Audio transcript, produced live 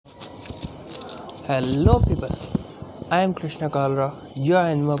Hello people, I am Krishna Kalra, your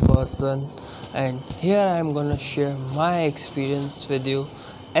animal person, and here I am gonna share my experience with you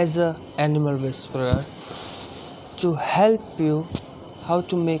as a animal whisperer to help you how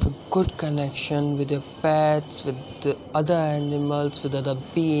to make a good connection with your pets, with the other animals, with other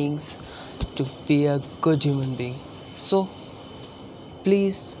beings, to be a good human being. So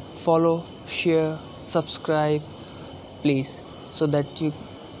please follow, share, subscribe, please, so that you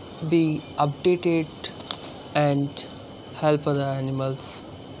be updated and help other animals.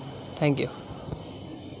 Thank you.